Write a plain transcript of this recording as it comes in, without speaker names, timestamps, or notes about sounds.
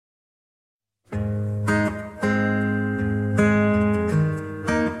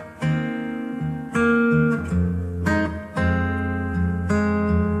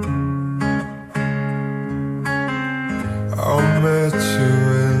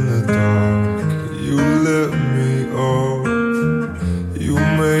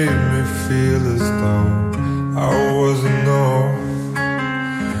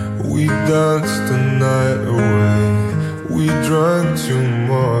danced the night away. We drank too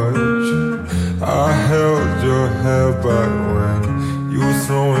much. I held your hair back when you were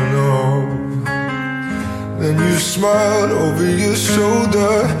throwing up. Then you smiled over your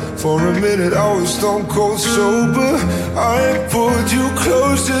shoulder. For a minute I was stone cold sober. I pulled you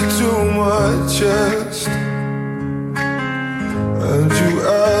closer to my chest, and you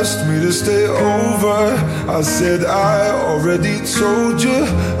asked me to stay over. I said I already told you.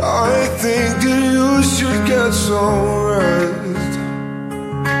 I think that you should get some rest.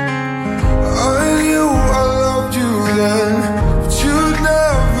 I knew I loved you then, but you'd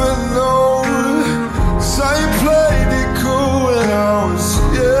never know. 'Cause I played it cool when I was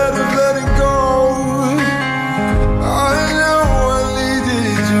scared of letting go. I know I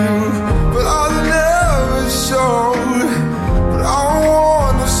needed you, but I never showed. But I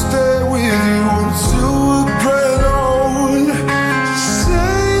wanna stay with you until we're brand old. Just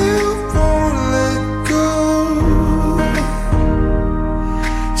say you won't let go.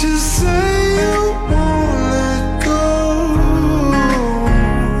 Just say you won't let go.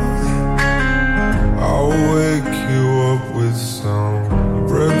 I'll wake you up with some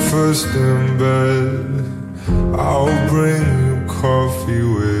breakfast in bed. I'll bring you coffee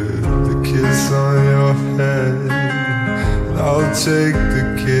with a kiss on your head. And I'll take the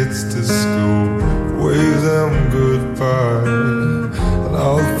kids to school, wave them goodbye. And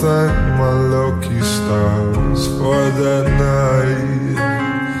I'll thank my lucky stars for that night.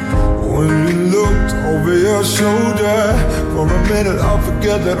 When you looked over your shoulder, for a minute I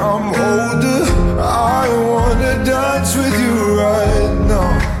forget that I'm older. I wanna dance with you right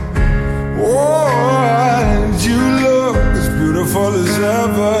now. Oh, and you look as beautiful as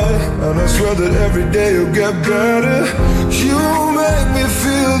ever, and I swear that every day you'll get better. You make me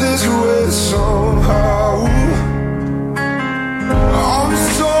feel this way somehow.